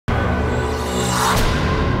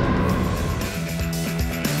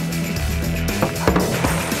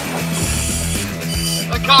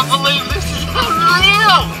can't believe this is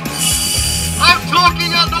unreal! I'm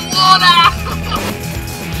talking underwater!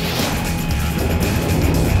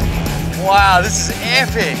 Wow, this is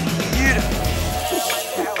epic! Beautiful!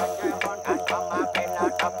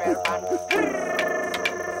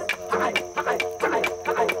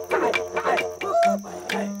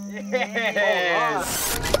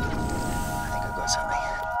 Yes! I think I've got something.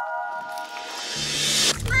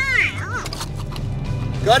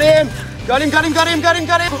 Got him! Got him, got him, got him, got him,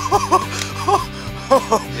 got him!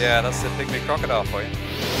 Yeah, that's the pygmy crocodile for you.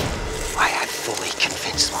 I had fully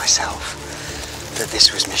convinced myself that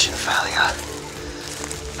this was mission failure.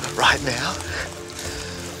 But right now,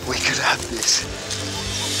 we could have this.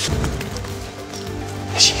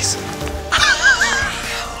 There she is.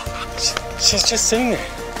 She's just seen me.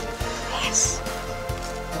 Yes.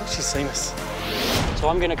 Oh, she's seen us. So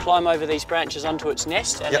I'm going to climb over these branches onto its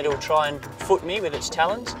nest and it'll try and foot me with its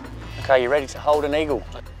talons. Okay, you ready to hold an eagle?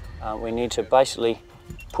 We need to basically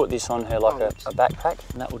put this on her like a backpack,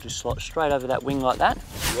 and that will just slot straight over that wing like that.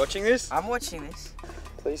 You watching this? I'm watching this.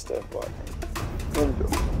 Please don't bite me. Hello.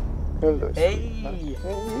 Hello. Hey!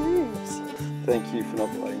 Thank you for not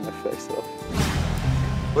biting my face off.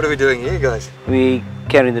 What are we doing here, guys? We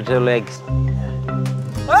carry the 2 legs.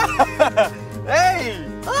 Hey!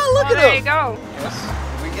 Oh, look at There him! you go. Yes,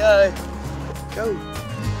 here we go. Go.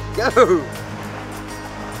 Go!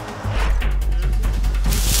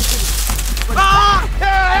 Ah!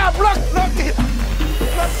 Yeah, block it!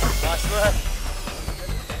 Nice work.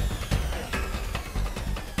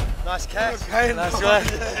 Nice catch. Okay, nice work.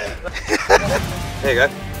 There you go.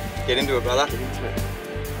 Get into it, brother.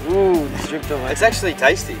 Ooh, it's dripped away. It's actually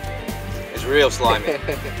tasty. It's real slimy. What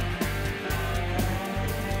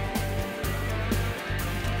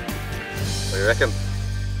do you reckon?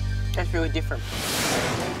 That's really different.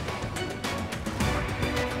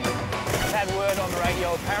 I've had word on the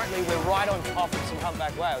radio, apparently we're right on top of some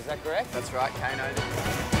humpback whales, is that correct? That's right, KAYNE.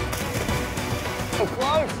 So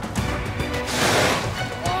close!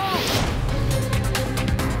 Oh.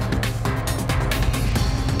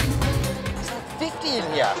 There's like 50 in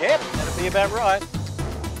here. Yep, that'll be about right.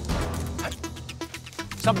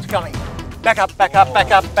 Something's coming. Back up, back up,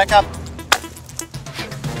 back up, back up.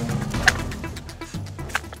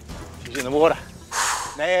 She's in the water.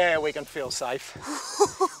 There we can feel safe.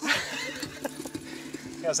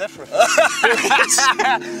 How's that for a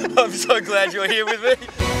I'm so glad you're here with me.